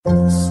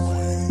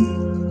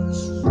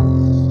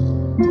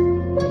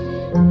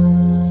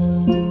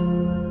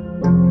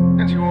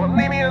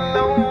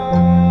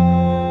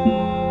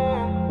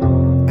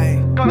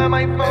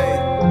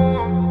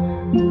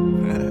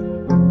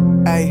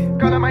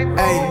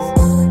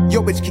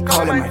Yo, bitch keep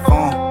calling my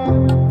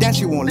phone. Then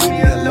she won't leave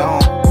me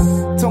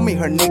alone. Told me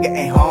her nigga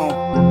ain't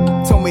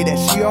home. Told me that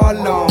she all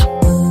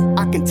alone.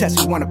 I can tell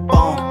she want a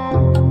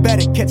bone.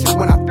 Better catch it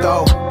when I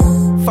throw.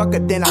 Fuck her,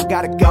 then I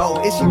gotta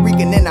go. If she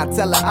reeking, then I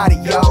tell her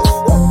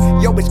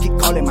adios. Yo, bitch keep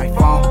calling my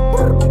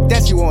phone.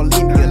 Then she won't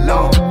leave me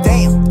alone.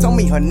 Damn, told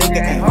me her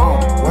nigga ain't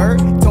home.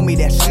 Word, told me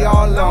that she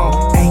all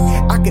alone.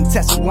 Ay, I can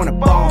tell she want a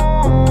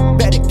bone.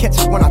 Better catch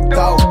it when I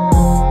throw.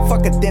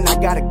 Fuck her, then I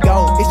gotta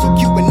go. If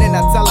she Cuban, then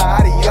I tell her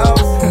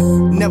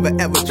adios. Never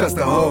ever trust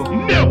a hoe.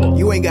 Never.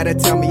 You ain't gotta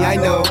tell me, I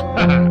know.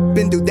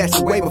 Been through that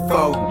shit way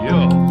before.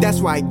 Yeah. That's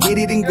why I get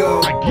it and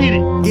go. I get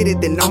it. Get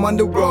it, then I'm on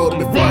the road.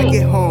 Before I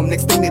get home,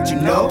 next thing that you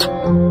know,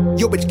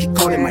 yo bitch keep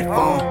calling my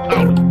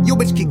phone. Yo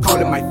bitch keep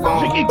calling my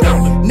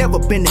phone. Never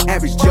been the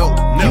average Joe.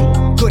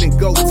 No. Couldn't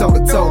go toe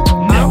to toe.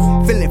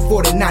 No. Feeling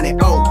 49 and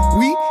 0.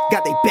 We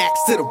got they backs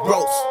to the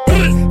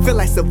ropes. Feel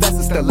like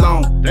Sylvester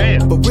Stallone.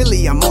 Damn. But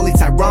really I'm only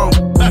Tyrone.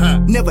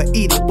 Never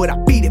eat it, but I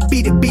beat it,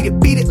 beat it, beat it,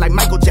 beat it like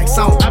Michael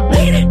Jackson. I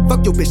beat it.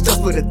 Fuck your bitch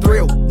just for the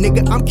thrill.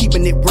 Nigga, I'm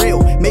keeping it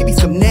real. Maybe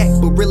some neck,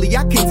 but really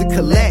I came to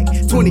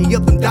collect 20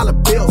 of them dollar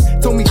bills.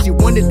 Told me she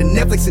wanted the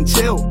Netflix and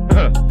chill.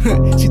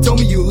 She told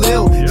me you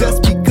lil.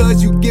 Just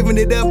because you giving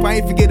it up, I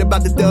ain't forget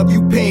about the dub.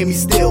 You paying me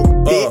still,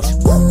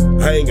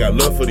 bitch. I ain't got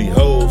love for these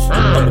hoes.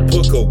 I'ma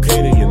put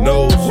cocaine in your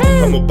nose.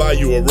 I'ma buy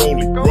you a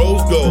rollie.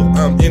 Rose gold.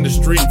 I'm in the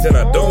streets and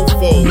I don't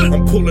fold.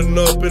 I'm pulling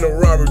up in a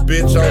robbery,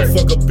 bitch. I don't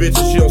fuck a bitch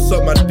and she don't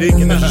suck my dick.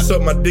 And if she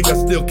suck my dick, I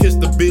still kiss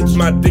the bitch.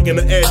 My dick in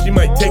the ass, she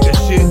might take a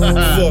shit.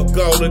 Fuck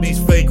all of these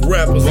fake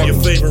rappers. Your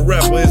favorite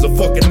rapper is a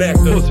fucking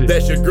actor.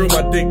 That's your girl,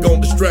 my dick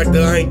gon' distract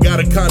her. I ain't got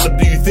a condom,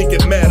 do you think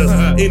it matters?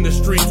 In the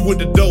streets with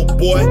the dope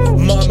boy.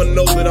 Mama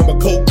know that I'm a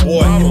coke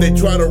boy. If they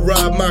try to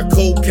rob my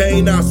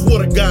cocaine, I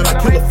swear to God I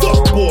kill a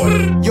fuck boy.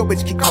 Yo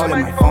bitch keep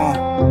calling my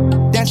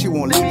phone. Then she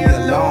won't leave me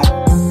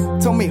alone.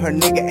 Told me her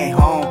nigga ain't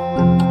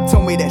home.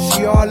 Told me that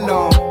she all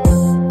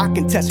alone. I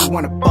can tell she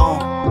want a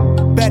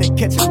bone. Better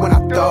catch it when I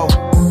throw.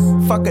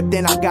 Fuck her,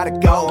 then I gotta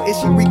go. If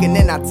she reeking,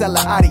 then I tell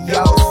her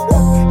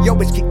adios. Yo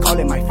bitch keep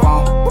calling my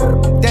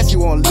phone. Then she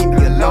won't leave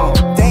me alone.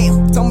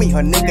 Damn, told me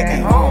her nigga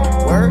ain't home.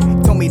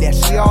 Word, told me that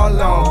she all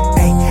alone.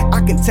 Ay,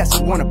 I can tell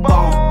she want a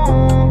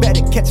bone.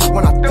 Better catch it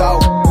when I throw.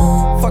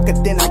 Fuck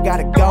her, then I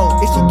gotta go.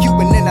 If she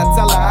Cuban, then I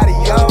tell her adios.